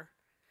laughter.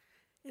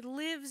 It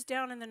lives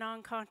down in the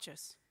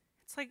non-conscious.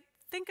 It's like,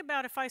 think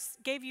about if I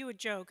gave you a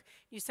joke,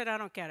 you said, I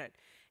don't get it.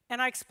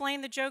 And I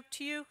explained the joke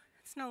to you,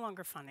 it's no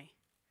longer funny,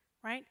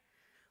 right?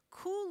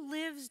 Cool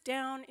lives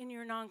down in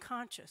your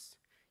non-conscious.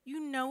 You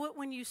know it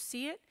when you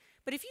see it.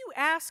 But if you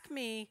ask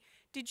me,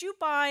 did you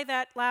buy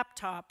that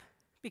laptop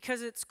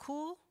because it's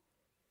cool?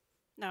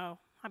 No,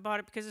 I bought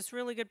it because it's a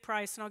really good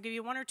price, and I'll give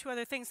you one or two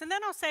other things. And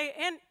then I'll say,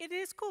 and it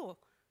is cool,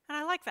 and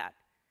I like that,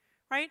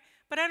 right?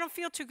 But I don't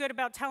feel too good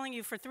about telling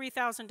you for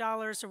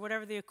 $3,000 or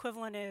whatever the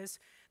equivalent is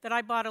that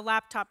I bought a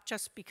laptop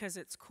just because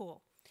it's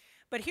cool.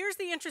 But here's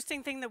the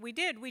interesting thing that we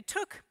did. We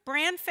took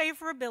brand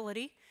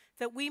favorability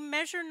that we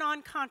measure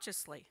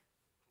non-consciously,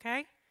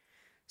 okay?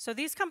 So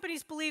these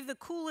companies believe the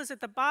cool is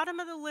at the bottom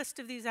of the list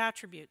of these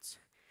attributes.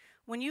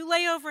 When you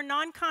lay over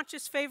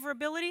non-conscious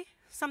favorability,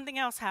 something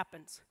else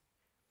happens.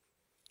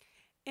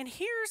 And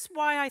here's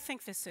why I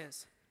think this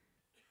is.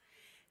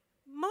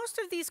 Most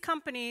of these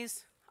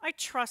companies, I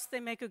trust they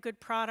make a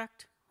good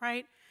product,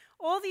 right?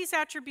 All these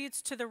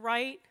attributes to the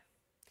right,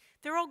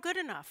 they're all good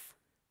enough.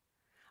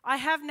 I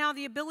have now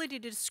the ability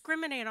to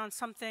discriminate on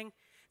something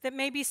that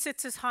maybe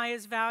sits as high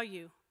as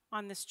value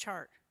on this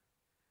chart.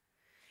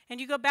 And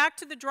you go back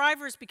to the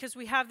drivers because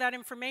we have that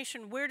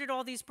information. Where did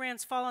all these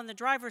brands fall on the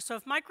drivers? So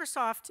if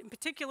Microsoft in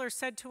particular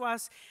said to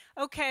us,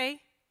 okay,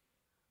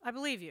 I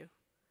believe you.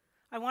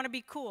 I want to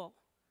be cool.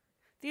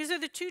 These are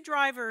the two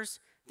drivers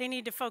they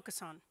need to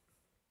focus on.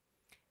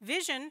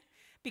 Vision,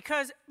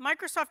 because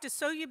Microsoft is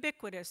so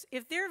ubiquitous,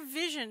 if their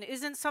vision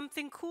isn't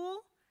something cool,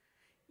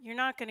 you're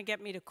not going to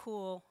get me to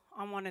cool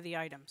on one of the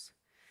items.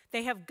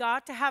 They have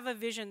got to have a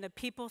vision that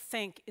people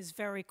think is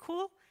very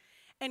cool.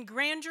 And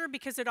grandeur,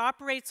 because it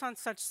operates on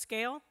such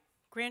scale.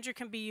 Grandeur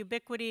can be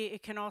ubiquity.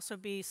 It can also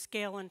be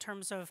scale in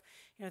terms of,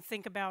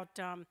 think about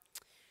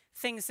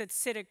things that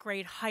sit at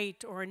great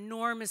height or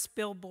enormous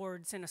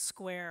billboards in a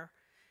square.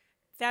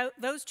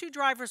 Those two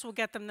drivers will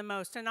get them the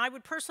most. And I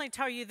would personally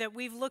tell you that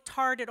we've looked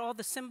hard at all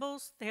the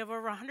symbols. They have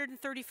over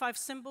 135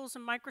 symbols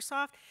in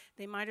Microsoft.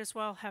 They might as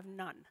well have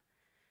none.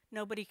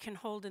 Nobody can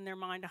hold in their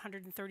mind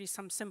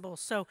 130-some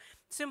symbols. So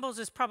symbols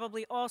is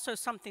probably also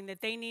something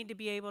that they need to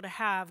be able to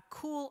have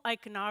cool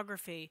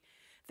iconography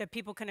that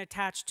people can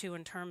attach to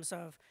in terms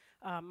of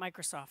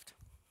Microsoft.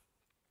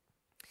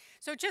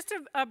 So just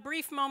a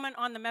brief moment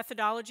on the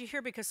methodology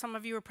here, because some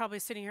of you are probably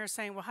sitting here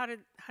saying, well, how did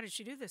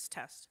she do this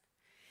test?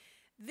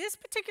 This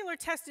particular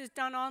test is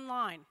done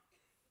online.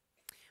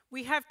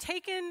 We have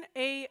taken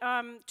a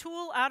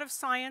tool out of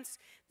science.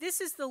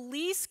 This is the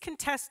least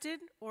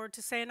contested, or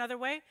to say another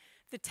way,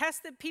 the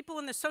test that people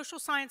in the social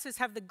sciences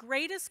have the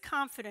greatest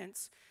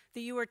confidence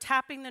that you are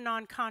tapping the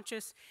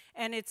non-conscious,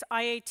 and it's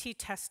IAT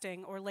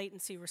testing, or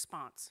latency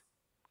response,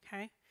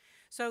 okay?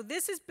 So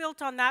this is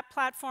built on that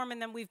platform,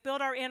 and then we've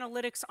built our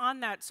analytics on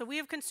that. So we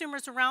have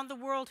consumers around the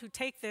world who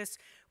take this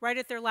right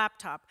at their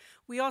laptop.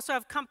 We also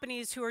have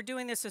companies who are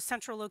doing this as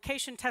central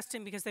location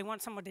testing because they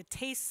want someone to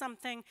taste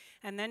something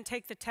and then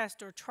take the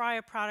test, or try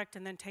a product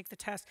and then take the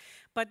test.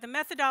 But the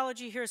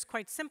methodology here is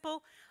quite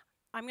simple.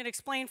 I'm going to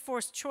explain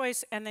forced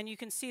choice, and then you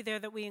can see there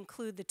that we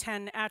include the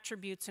 10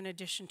 attributes in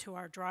addition to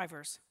our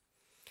drivers.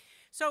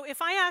 So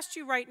if I asked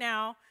you right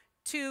now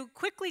to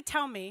quickly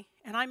tell me,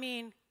 and I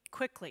mean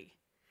quickly,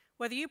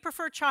 whether you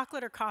prefer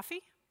chocolate or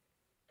coffee.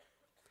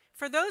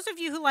 For those of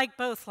you who like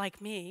both, like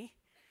me,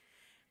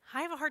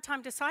 I have a hard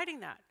time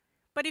deciding that.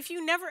 But if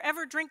you never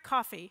ever drink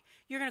coffee,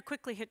 you're going to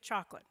quickly hit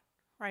chocolate,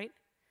 right?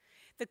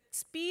 The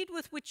speed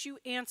with which you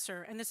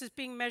answer, and this is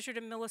being measured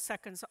in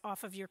milliseconds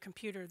off of your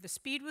computer, the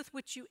speed with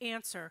which you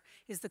answer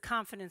is the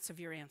confidence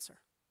of your answer,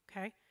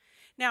 okay?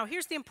 Now,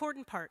 here's the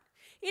important part.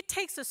 It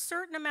takes a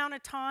certain amount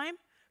of time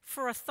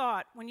for a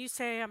thought. When you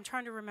say, I'm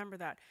trying to remember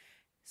that,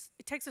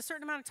 it takes a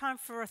certain amount of time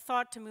for a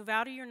thought to move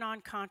out of your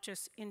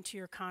non-conscious into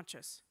your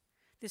conscious.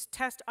 This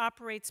test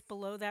operates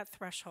below that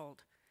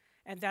threshold,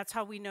 and that's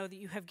how we know that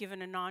you have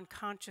given a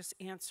non-conscious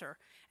answer,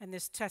 and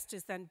this test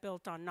is then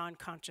built on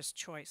non-conscious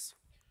choice.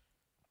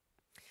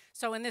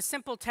 So in this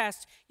simple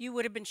test, you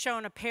would have been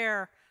shown a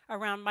pair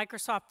around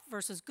Microsoft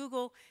versus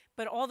Google,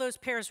 but all those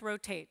pairs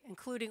rotate,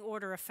 including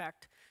order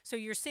effect. So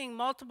you're seeing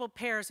multiple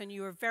pairs, and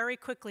you are very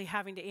quickly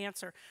having to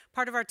answer.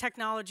 Part of our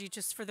technology,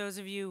 just for those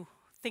of you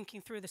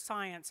thinking through the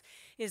science,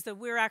 is that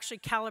we're actually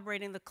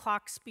calibrating the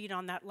clock speed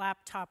on that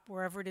laptop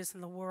wherever it is in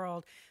the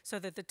world so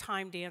that the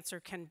timed answer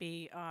can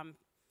be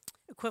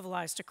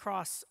equivalized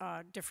across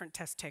different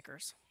test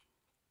takers.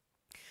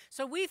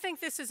 So we think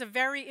this is a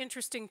very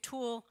interesting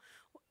tool,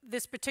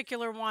 this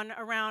particular one,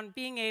 around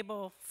being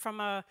able,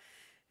 from a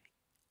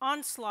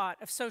onslaught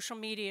of social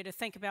media, to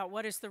think about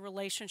what is the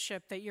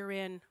relationship that you're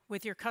in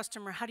with your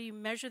customer. How do you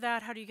measure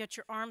that? How do you get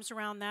your arms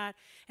around that?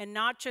 And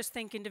not just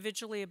think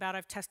individually about,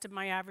 I've tested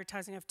my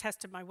advertising, I've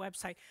tested my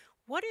website.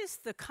 What is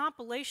the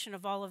compilation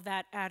of all of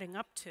that adding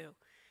up to?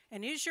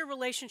 And is your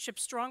relationship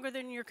stronger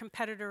than your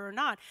competitor or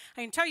not?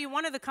 I can tell you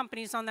one of the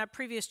companies on that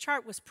previous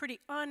chart was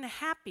pretty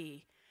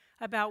unhappy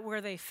about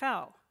where they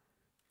fell.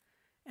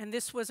 And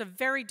this was a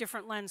very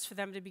different lens for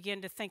them to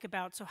begin to think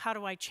about, so how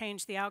do I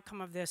change the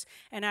outcome of this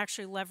and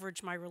actually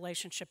leverage my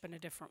relationship in a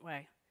different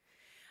way?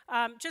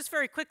 Just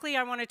very quickly,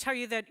 I want to tell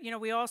you that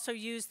we also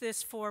use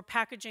this for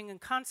packaging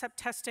and concept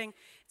testing.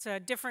 It's a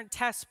different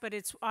test, but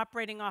it's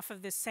operating off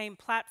of this same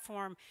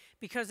platform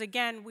because,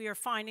 again, we are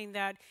finding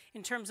that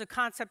in terms of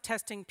concept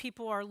testing,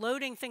 people are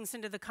loading things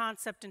into the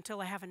concept until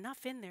they have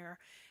enough in there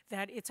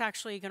that it's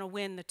actually going to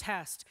win the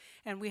test.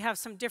 And we have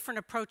some different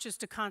approaches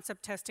to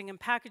concept testing and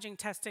packaging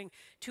testing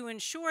to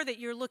ensure that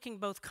you're looking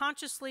both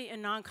consciously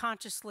and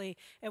non-consciously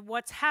at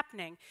what's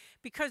happening.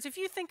 Because if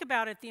you think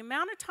about it, the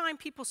amount of time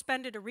people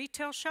spend at a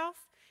retail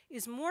shelf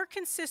is more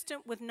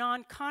consistent with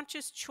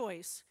non-conscious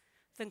choice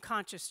than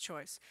conscious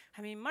choice.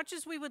 I mean, much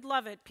as we would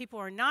love it, people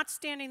are not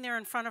standing there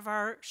in front of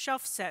our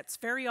shelf sets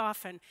very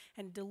often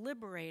and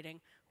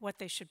deliberating what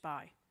they should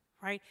buy.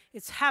 Right?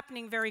 It's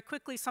happening very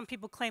quickly. Some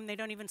people claim they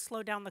don't even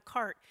slow down the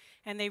cart,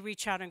 and they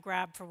reach out and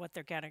grab for what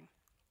they're getting.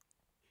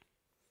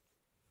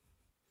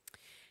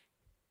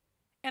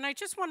 And I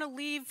just want to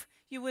leave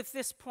you with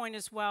this point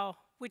as well,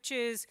 which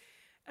is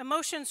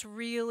emotions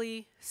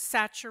really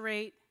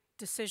saturate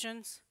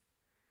decisions.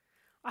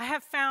 I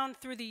have found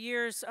through the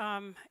years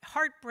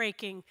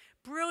heartbreaking,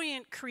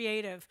 brilliant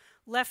creative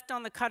left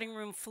on the cutting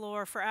room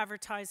floor for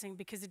advertising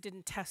because it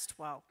didn't test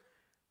well,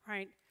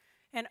 right?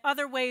 And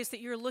other ways that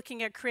you're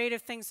looking at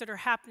creative things that are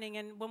happening.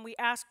 And when we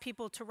ask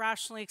people to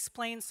rationally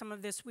explain some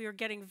of this, we are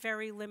getting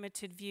very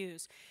limited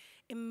views.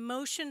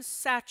 Emotions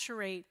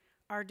saturate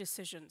our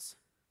decisions.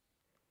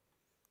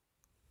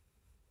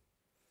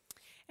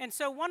 And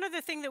so one other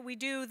thing that we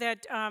do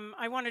that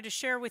I wanted to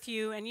share with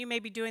you, and you may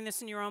be doing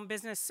this in your own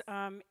business,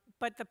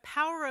 but the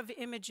power of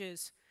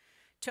images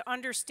to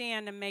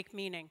understand and make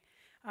meaning.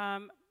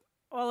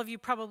 All of you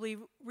probably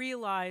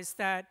realize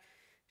that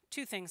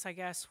two things, I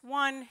guess.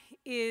 One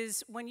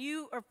is when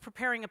you are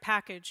preparing a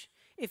package,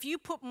 if you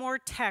put more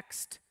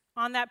text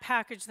on that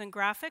package than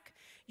graphic,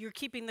 you're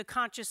keeping the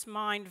conscious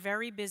mind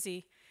very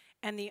busy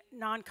and the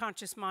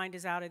non-conscious mind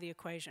is out of the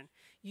equation.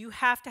 You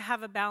have to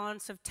have a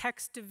balance of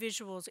text to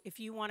visuals if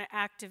you want to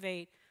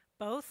activate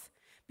both,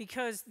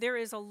 because there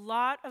is a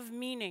lot of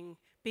meaning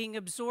being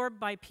absorbed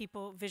by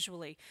people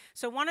visually.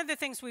 So one of the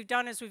things we've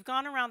done is we've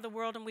gone around the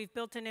world and we've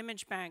built an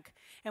image bank.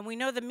 And we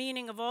know the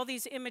meaning of all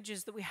these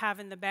images that we have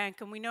in the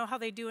bank, and we know how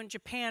they do in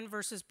Japan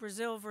versus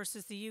Brazil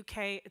versus the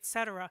UK,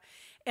 etc.,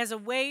 as a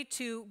way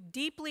to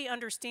deeply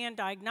understand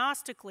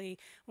diagnostically.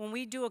 When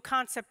we do a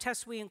concept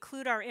test, we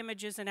include our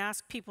images and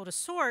ask people to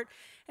sort.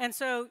 And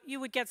so you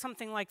would get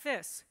something like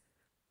this.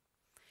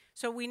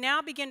 So we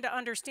now begin to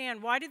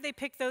understand, why did they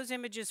pick those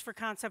images for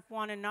concept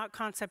 1 and not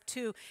concept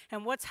 2,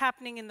 and what's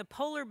happening in the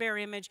polar bear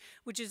image,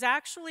 which is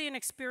actually an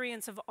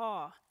experience of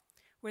awe,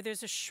 where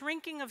there's a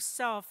shrinking of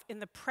self in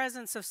the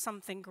presence of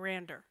something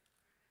grander.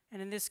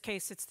 And in this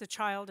case, it's the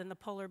child and the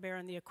polar bear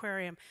in the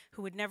aquarium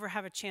who would never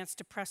have a chance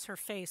to press her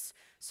face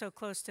so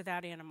close to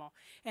that animal.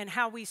 And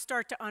how we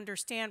start to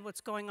understand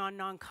what's going on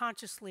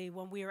non-consciously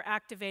when we are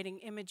activating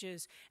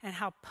images, and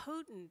how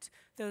potent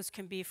those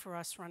can be for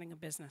us running a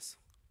business.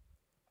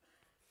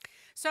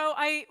 So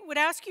I would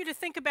ask you to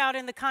think about,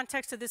 in the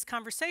context of this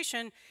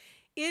conversation,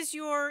 is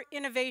your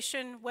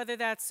innovation, whether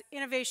that's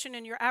innovation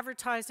in your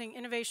advertising,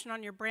 innovation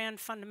on your brand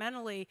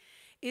fundamentally,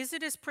 is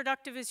it as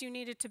productive as you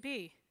need it to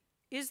be?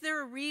 Is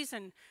there a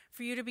reason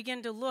for you to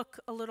begin to look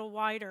a little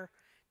wider,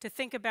 to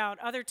think about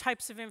other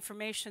types of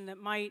information that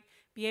might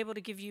be able to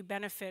give you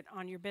benefit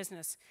on your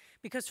business?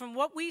 Because from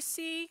what we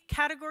see,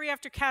 category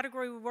after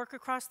category we work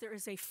across, there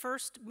is a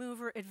first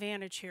mover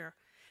advantage here.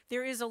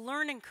 There is a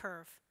learning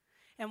curve.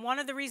 And one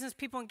of the reasons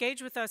people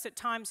engage with us at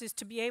times is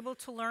to be able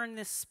to learn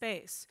this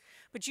space.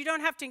 But you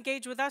don't have to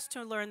engage with us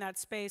to learn that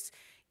space.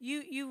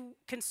 You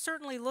can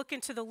certainly look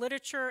into the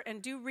literature and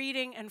do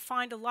reading and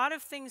find a lot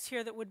of things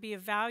here that would be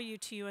of value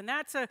to you. And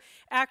that's an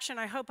action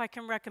I hope I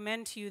can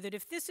recommend to you, that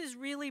if this is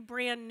really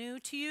brand new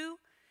to you,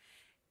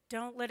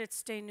 don't let it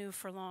stay new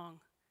for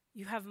long.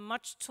 You have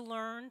much to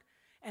learn,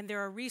 and there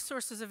are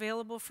resources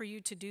available for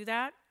you to do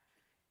that.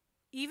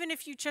 Even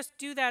if you just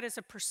do that as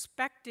a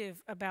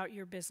perspective about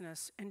your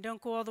business and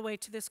don't go all the way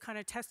to this kind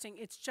of testing,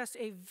 it's just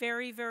a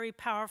very, very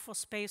powerful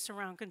space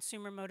around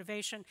consumer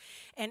motivation.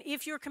 And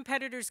if your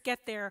competitors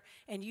get there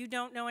and you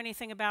don't know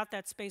anything about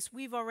that space,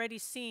 we've already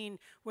seen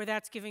where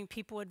that's giving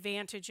people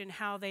advantage in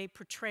how they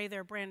portray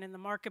their brand in the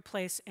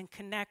marketplace and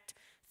connect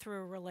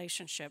through a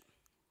relationship.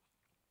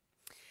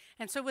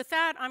 And so with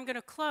that, I'm going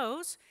to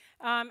close,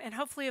 and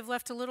hopefully I've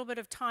left a little bit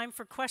of time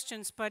for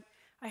questions, but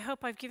I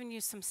hope I've given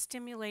you some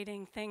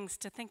stimulating things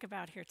to think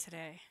about here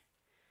today.